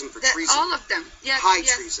in prison for treason. All of them. Yes, High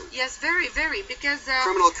yes, treason. Yes, very, very, because...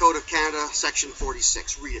 Criminal Code of Canada, Section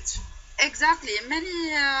 46. Read it. Exactly.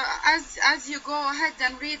 Many, as you go ahead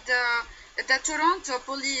and read the Toronto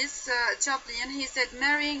police chaplain, he said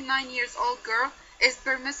marrying 9-year-old girl is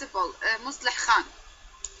permissible. Musleh Khan.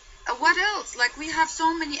 What else? Like, we have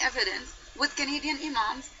so many evidence with Canadian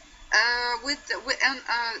imams.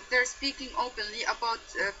 They're speaking openly about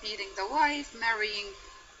beating the wife, marrying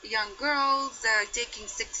young girls, taking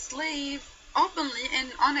sex slave openly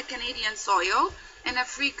on a Canadian soil in a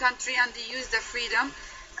free country, and they use the freedom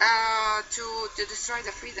to destroy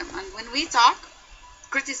the freedom. And when we talk,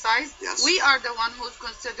 criticize, yes, we are the one who's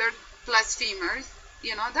considered blasphemers.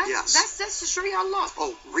 You know, that's Sharia law.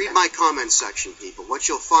 Oh, read my comment section, people. What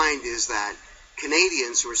you'll find is that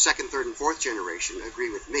Canadians who are 2nd, 3rd, and 4th generation agree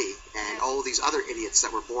with me, and all these other idiots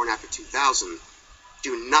that were born after 2000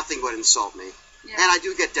 do nothing but insult me. Yeah. And I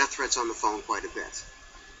do get death threats on the phone quite a bit.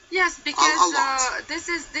 Yes, because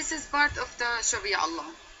this is part of the Sharia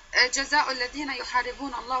law. جزاء الذين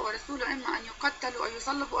يحاربون الله ورسوله إما أن يقتلوا أو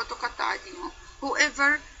يصلبوا أو تقطع أيديهم.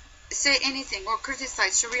 Whoever say anything or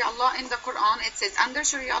criticize Sharia law in the Quran, it says under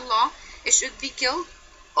Sharia law it should be killed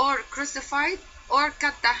or crucified or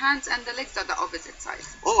cut the hands and the legs at the opposite side.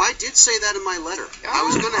 Oh, I did say that in my letter. I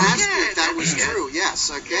was going to ask you if that was true.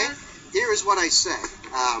 Yes, okay. Yes. Here is what I said.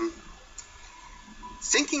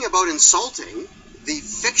 Thinking about insulting the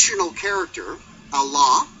fictional character,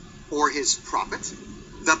 Allah, or his prophet,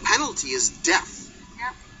 the penalty is death.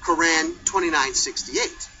 Yep. Quran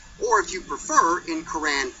 29:68. Or if you prefer, in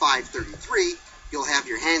Quran 5:33, you'll have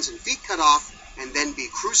your hands and feet cut off and then be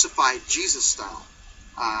crucified Jesus style.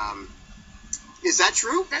 Is that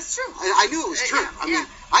true? That's true. I knew it was true. Yeah, I mean,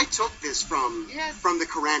 I took this from the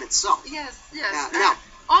Quran itself. Yes, yes. Now,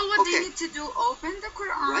 all what they need to do, open the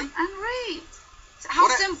Quran and read. How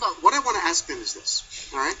simple. What I want to ask them is this,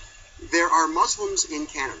 all right? There are Muslims in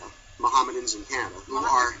Canada, Mohammedans in Canada,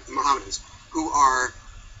 who are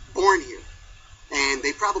born here, and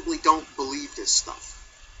they probably don't believe this stuff.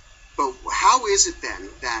 But how is it then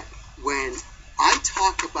that when I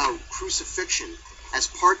talk about crucifixion as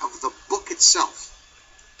part of the book itself,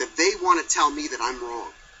 that they want to tell me that I'm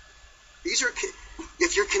wrong?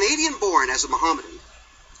 If you're Canadian born as a Mohammedan,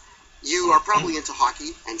 you are probably into hockey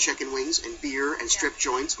and chicken wings and beer and strip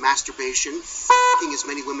joints, masturbation, f***ing as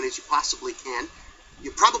many women as you possibly can.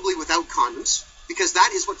 You're probably without condoms. because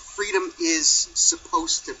that is what freedom is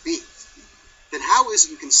supposed to be, then how is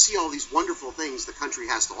it you can see all these wonderful things the country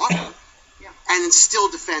has to offer and then still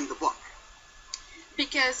defend the book?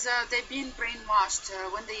 Because they've been brainwashed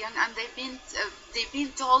when they're young, and they've been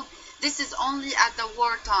told this is only at the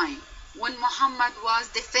wartime when Muhammad was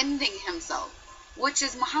defending himself, which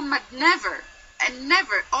is Muhammad never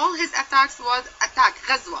all his attacks was attack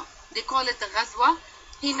ghazwa. They call it a ghazwa.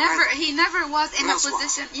 He never was in a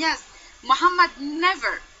position. Yes, Muhammad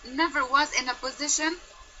never was in a position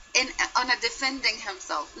on a defending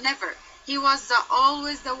himself. Never. He was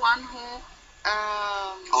always the one who.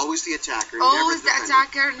 Always the attacker. Always the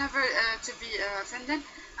attacker, never to be offended.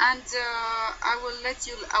 And I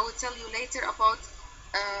will tell you later about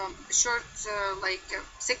short,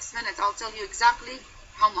 6 minutes. I'll tell you exactly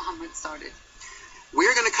how Muhammad started.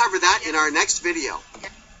 We're going to cover that in our next video.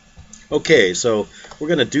 Okay, so we're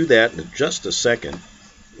going to do that in just a second.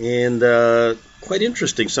 And quite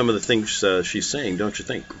interesting, some of the things she's saying, don't you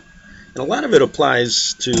think? And a lot of it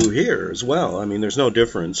applies to here as well. I mean, there's no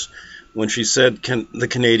difference. When she said the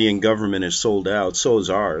Canadian government is sold out, so is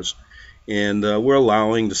ours. And we're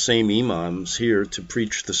allowing the same imams here to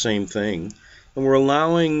preach the same thing. And we're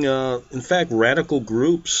allowing, in fact, radical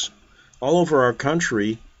groups all over our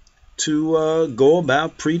country to go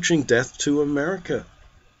about preaching death to America.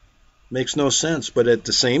 Makes no sense. But at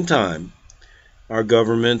the same time, our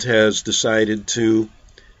government has decided to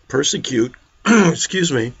persecute,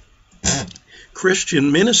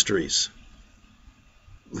 Christian ministries,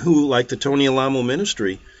 who, like the Tony Alamo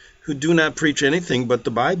ministry, who do not preach anything but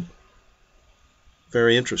the Bible.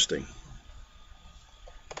 Very interesting.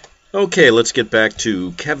 Okay, let's get back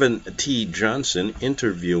to Kevin T. Johnson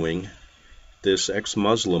interviewing this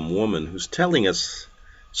ex-Muslim woman who's telling us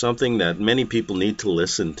something that many people need to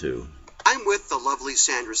listen to. I'm with the lovely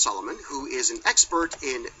Sandra Solomon, who is an expert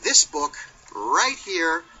in this book right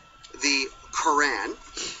here, the Quran,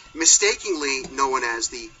 mistakenly known as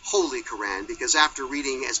the Holy Quran, because after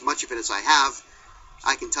reading as much of it as I have,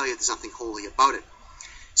 I can tell you there's nothing holy about it.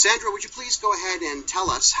 Sandra, would you please go ahead and tell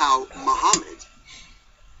us how Muhammad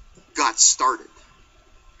got started?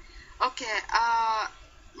 Okay,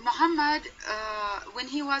 Muhammad, when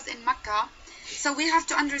he was in Mecca, so we have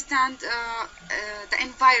to understand the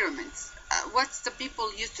environment. What's the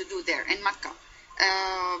people used to do there in Mecca?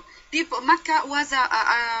 Mecca was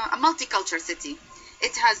a multicultural city.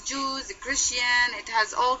 It has Jews, Christian, it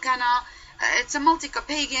has all kind of, it's a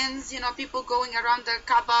pagans, people going around the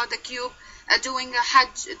Kaaba, the Cube, doing a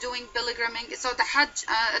Hajj, doing pilgriming. So the Hajj,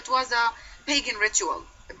 it was a pagan ritual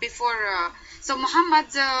before. So Muhammad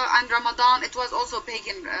and Ramadan, it was also a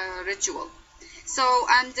pagan ritual. So,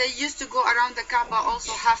 and they used to go around the Kaaba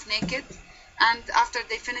also half naked, and after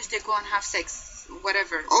they finish, they go and have sex,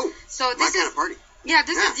 whatever. Oh, so this kind of party. Yeah,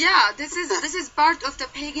 this is part of the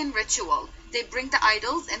pagan ritual. They bring the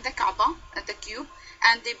idols in the Kaaba at the cube,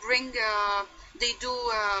 and they bring they do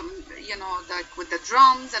like with the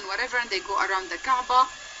drums and whatever, and they go around the Kaaba.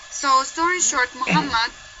 So story short,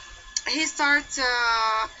 Muhammad, he starts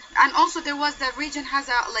and also there was, the region has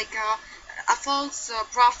a false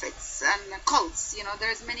prophets and cults,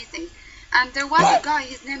 there's many things. And there was a guy,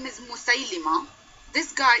 his name is Musaylima.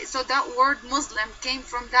 This guy, so that word Muslim came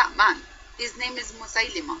from that man. His name is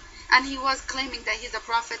Musaylima, and he was claiming that he's a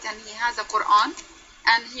prophet and he has a Quran,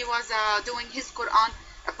 and he was doing his Quran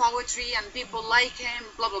poetry, and people like him,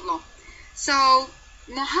 blah blah blah. So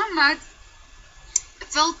Muhammad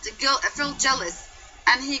felt jealous,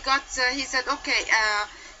 and he said, okay,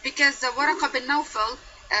 because Waraqa bin Nawfal,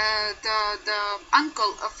 the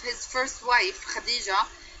uncle of his first wife Khadija,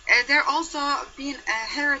 they're also being a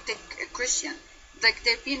heretic Christian. Like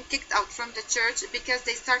they're being kicked out from the church because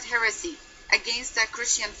they start heresy against the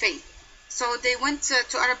Christian faith. So they went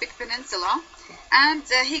to Arabic Peninsula, and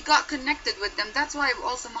he got connected with them. That's why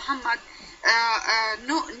also Muhammad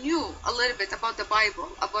knew a little bit about the Bible,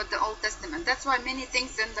 about the Old Testament. That's why many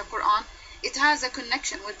things in the Quran, it has a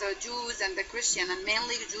connection with the Jews and the Christian, and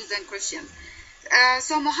mainly Jews and Christians.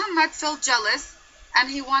 So Muhammad felt jealous, and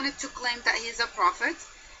he wanted to claim that he's a prophet.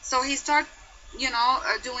 So he started,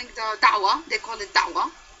 doing the da'wah. They call it da'wah.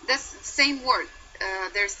 That's the same word.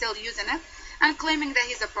 They're still using it, and claiming that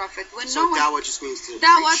he's a prophet. When so da'wah just means to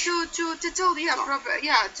da'wah preach. to tell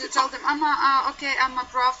tell them I'm a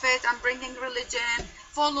prophet. I'm bringing religion.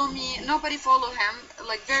 Follow me. Nobody follow him.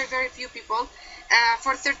 Like very very few people.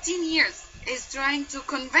 For 13 years, he's trying to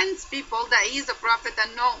convince people that he's a prophet,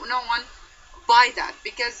 and no one buy that,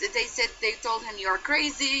 because they told him you're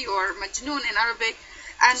crazy, you're majnoon in Arabic.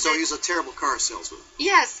 And so he's a terrible car salesman.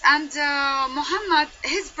 Yes, and Muhammad,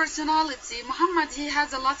 his personality, he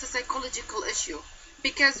has a lot of psychological issue,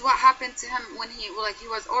 because what happened to him when he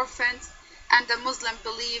was orphaned, and the Muslim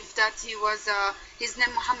believed that he was his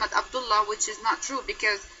name Muhammad Abdullah, which is not true,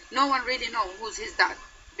 because no one really know who's his dad,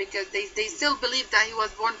 because they still believe that he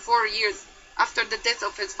was born 4 years after the death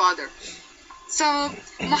of his father. So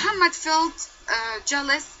Muhammad felt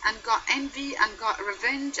jealous and got envy and got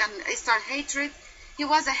revenge and started hatred. He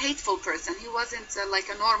was a hateful person. He wasn't like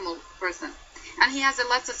a normal person, and he has a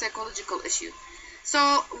lot of psychological issues. So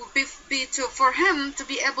for him to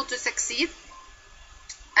be able to succeed,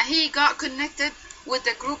 he got connected with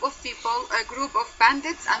a group of people, a group of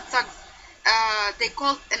bandits and thugs. They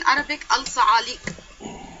called in Arabic al-Sa'alik.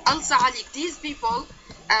 Al-Sa'alik. These people,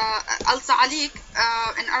 al-Sa'alik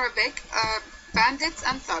in Arabic, bandits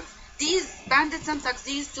and thugs. These bandits and thugs,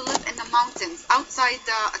 they used to live in the mountains outside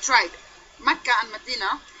a tribe. Mecca and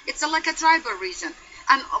Medina, it's like a tribal region.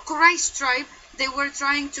 And Quraysh tribe, they were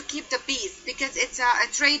trying to keep the peace because it's a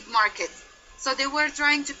trade market. So they were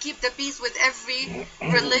trying to keep the peace with every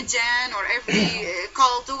religion or every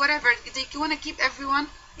cult or whatever. They want to keep everyone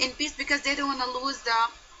in peace because they don't want to lose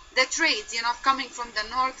the trades, coming from the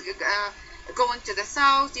north, going to the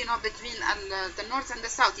south, between the north and the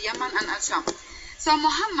south, Yemen and Al-Sham. So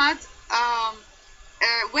Muhammad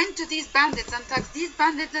went to these bandits and thugs. These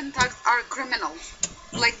bandits and thugs are criminals.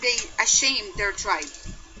 Like they ashamed their tribe.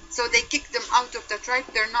 So they kicked them out of the tribe.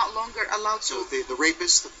 They're not longer allowed to. So the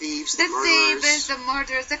rapists, the thieves, the murderers. The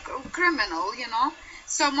murderers, the criminal,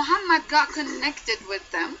 So Muhammad got connected with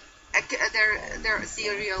them. They're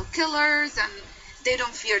serial killers, and they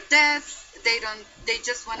don't fear death. They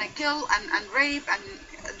just want to kill and rape and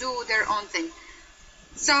do their own thing.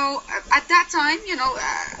 So at that time,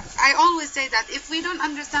 I always say that if we don't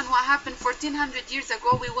understand what happened 1400 years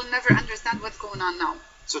ago, we will never understand what's going on now.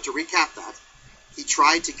 So to recap that, he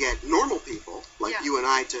tried to get normal people, like you and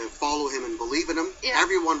I, to follow him and believe in him. Yeah.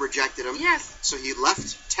 Everyone rejected him. Yes. So he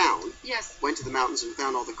left town, yes, went to the mountains and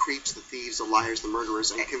found all the creeps, the thieves, the liars, the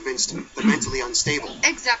murderers, and convinced the mentally unstable.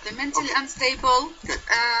 Exactly. Mentally unstable. Good.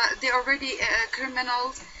 They're already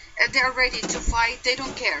criminals. They're ready to fight. They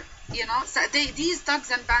don't care. So these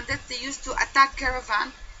thugs and bandits, they used to attack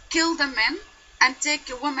caravan, kill the men, and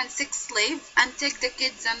take women, 6 slaves, and take the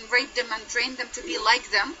kids and rape them and train them to be like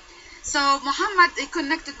them. So Muhammad, he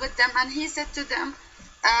connected with them, and he said to them,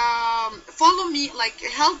 follow me,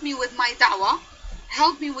 help me with my da'wah,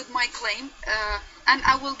 help me with my claim, and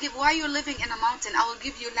I will give, while you're living in a mountain, I will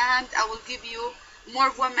give you land, I will give you more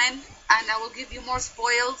women, and I will give you more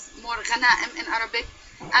spoils, more ghanaim in Arabic,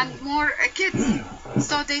 and more kids.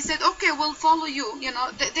 So they said, okay, we'll follow you.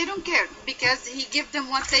 They don't care, because he gave them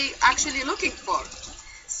what they actually looking for.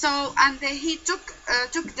 So, and he took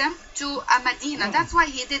them to Medina. That's why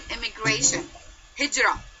he did immigration,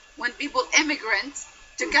 hijrah. When people immigrant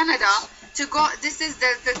to Canada to go, this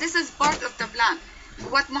is part of the plan.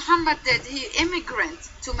 What Muhammad did, he immigrant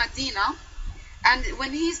to Medina, and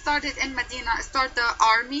when he started in Medina, start the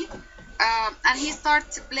army, and he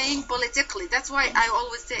started playing politically. That's why I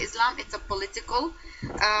always say Islam, it's a political.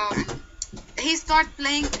 He started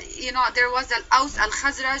playing. There was Al-Aus,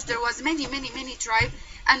 Al-Khazraj. There was many tribes.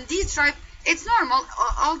 And these tribes, it's normal.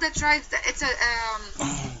 All the tribes,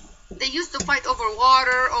 they used to fight over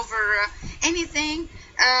water, over anything,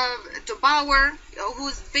 to power,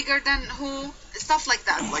 who's bigger than who, stuff like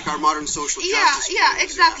that. Like our modern social justice. Yeah,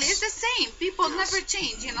 exactly. Yes. It's the same. People never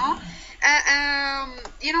change,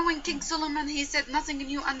 when King Solomon, he said nothing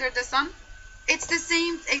new under the sun. It's the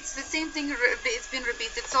same thing. It's been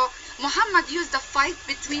repeated. So Muhammad used the fight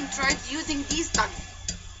between tribes using these thugs.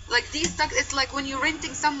 Like these thugs, it's like when you're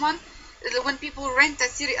renting someone, when people rent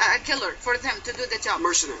a killer for them to do the job.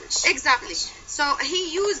 Mercenaries. Exactly. Yes. So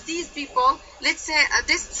he used these people. Let's say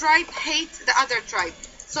this tribe hates the other tribe,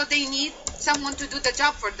 so they need someone to do the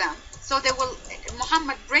job for them. So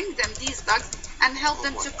Muhammad bring them these thugs and help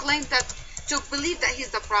them to claim that, to believe that he's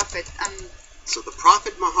the prophet. So the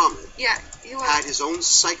Prophet Muhammad he had his own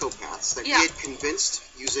psychopaths that he had convinced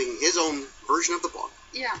using his own version of the book.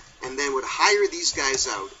 Yeah. And then would hire these guys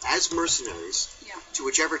out as mercenaries to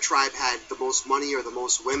whichever tribe had the most money or the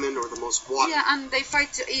most women or the most water. Yeah, and they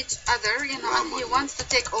fight to each other, and he wants to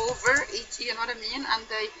take over each, you know what I mean? And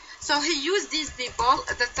so he used these people,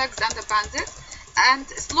 the thugs and the bandits, and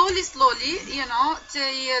slowly,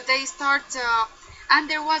 they start, and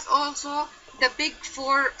there was also the big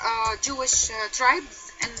 4 Jewish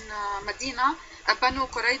tribes in Medina, Banu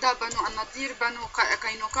Qurayda, Banu An-Nadir, Banu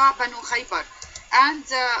Qaynuqa, Banu Khaybar. And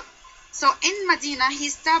so in Medina, he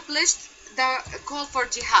established the call for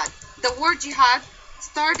jihad. The word jihad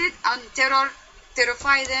started on terror,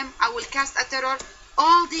 terrify them, I will cast a terror.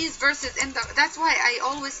 All these verses that's why I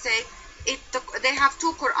always say, they have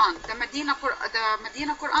two Quran, the Medina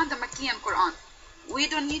Quran, the Makkian Quran. We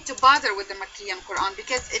don't need to bother with the Makkian Quran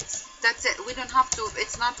because that's it. We don't have to.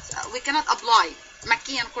 It's not. We cannot apply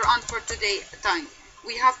Makkian Quran for today time.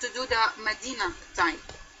 We have to do the Medina time,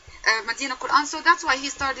 Medina Quran. So that's why he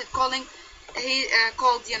started calling. He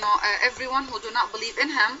called, everyone who do not believe in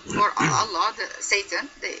him or Allah, Satan,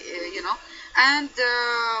 and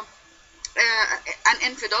an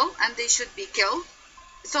infidel, and they should be killed.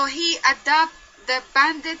 So he adopted the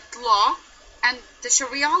bandit law, and the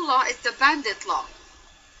Sharia law is the bandit law,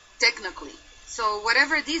 technically. So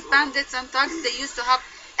whatever these bandits and thugs, they used to have,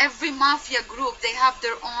 every mafia group, they have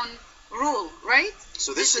their own rule, right?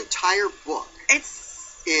 So this entire book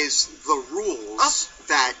is the rules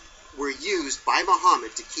that were used by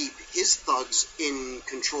Muhammad to keep his thugs in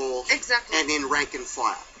control. Exactly. And in rank and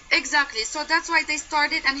file. Exactly. So that's why they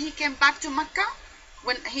started, and he came back to Mecca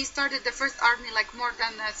when he started the first army, like more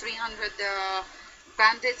than 300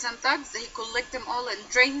 bandits and thugs. He collect them all and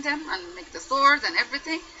train them and make the swords and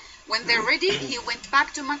everything. When they're ready, he went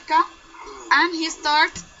back to Mecca and he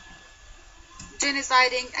started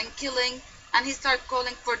genociding and killing, and he started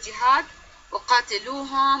calling for jihad.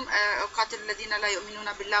 وقاتلوهم قاتلوا الذين لا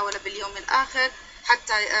يؤمنون بالله ولا باليوم الآخر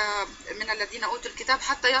حتى من الذين أوتوا الكتاب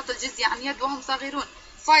حتى يعطوا الجزية عن يد وهم صاغرون.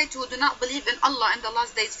 Fight who do not believe in Allah in the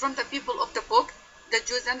last days from the people of the book, the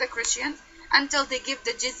Jews and the Christians, until they give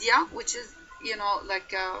the jizya, which is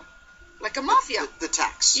like a mafia. The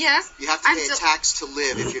tax. Yes. You have to pay a tax to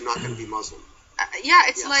live if you're not going to be Muslim. Yeah,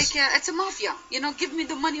 it's like it's a mafia. Give me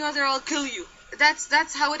the money, or I'll kill you.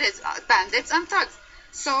 That's how it is. Bandits and thugs.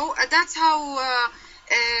 So that's how,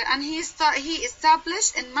 and he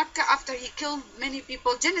established in Mecca after he killed many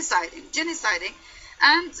people, genociding,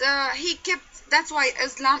 and he kept. That's why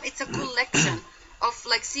Islam, it's a collection of,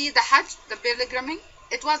 like, see the Hajj, the pilgriming,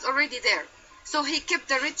 it was already there. So he kept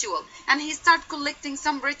the ritual, and he started collecting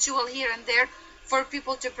some ritual here and there for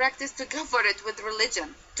people to practice, to cover it with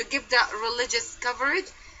religion, to give the religious coverage,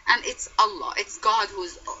 and it's Allah, it's God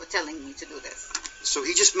who's telling me to do this. So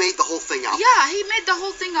he just made the whole thing up. Yeah, he made the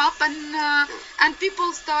whole thing up, and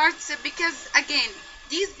people start, because again,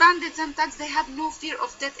 these bandits and thugs, they have no fear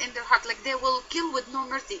of death in their heart. Like, they will kill with no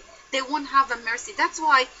mercy. They won't have a mercy. That's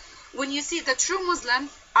why when you see the true Muslim,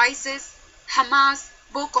 ISIS, Hamas,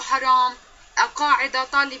 Boko Haram, Al-Qaeda,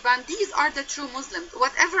 Taliban, these are the true Muslims.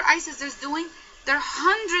 Whatever ISIS is doing, they're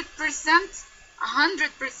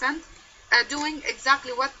 100% doing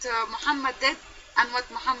exactly what Muhammad did, and what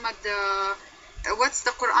Muhammad what's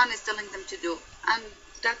the Quran is telling them to do. And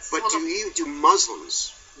that's. But do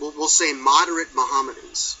Muslims, we'll say moderate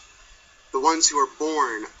Mohammedans, the ones who are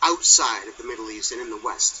born outside of the Middle East and in the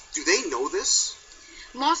West, do they know this?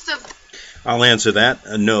 I'll answer that,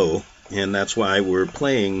 no, and that's why we're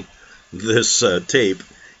playing this tape.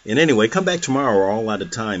 And anyway, come back tomorrow. We're all out of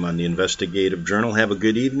time on the Investigative Journal. Have a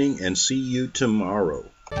good evening, and see you tomorrow.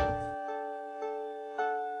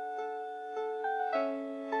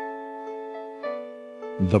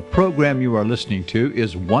 The program you are listening to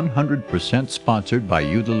is 100% sponsored by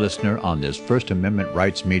you, the listener, on this First Amendment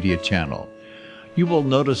Rights Media channel. You will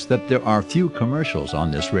notice that there are few commercials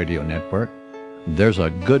on this radio network. There's a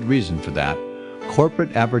good reason for that.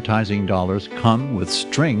 Corporate advertising dollars come with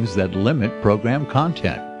strings that limit program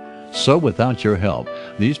content. So without your help,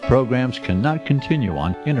 these programs cannot continue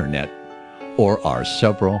on internet or our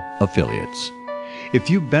several affiliates. If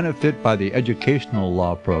you benefit by the educational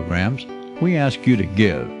law programs, we ask you to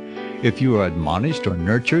give. If you are admonished or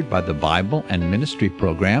nurtured by the Bible and ministry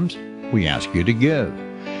programs, we ask you to give.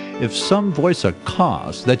 If some voice a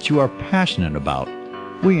cause that you are passionate about,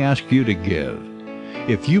 we ask you to give.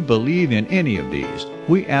 If you believe in any of these,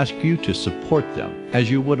 we ask you to support them as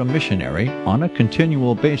you would a missionary on a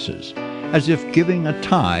continual basis, as if giving a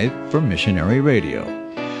tithe for missionary radio.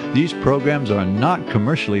 These programs are not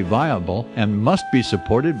commercially viable and must be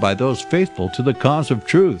supported by those faithful to the cause of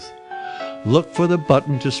truth. Look for the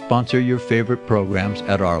button to sponsor your favorite programs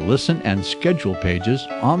at our listen and schedule pages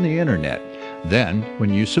on the internet. Then,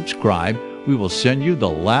 when you subscribe, we will send you the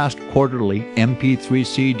last quarterly MP3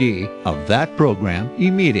 CD of that program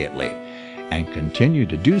immediately, and continue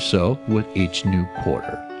to do so with each new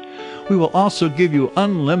quarter. We will also give you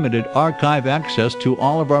unlimited archive access to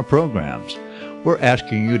all of our programs. We're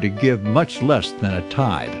asking you to give much less than a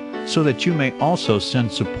tithe, so that you may also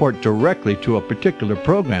send support directly to a particular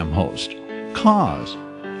program host, cause,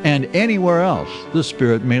 and anywhere else the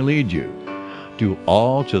Spirit may lead you. Do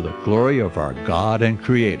all to the glory of our God and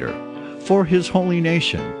Creator, for His holy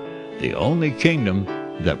nation, the only kingdom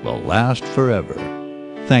that will last forever.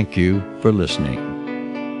 Thank you for listening.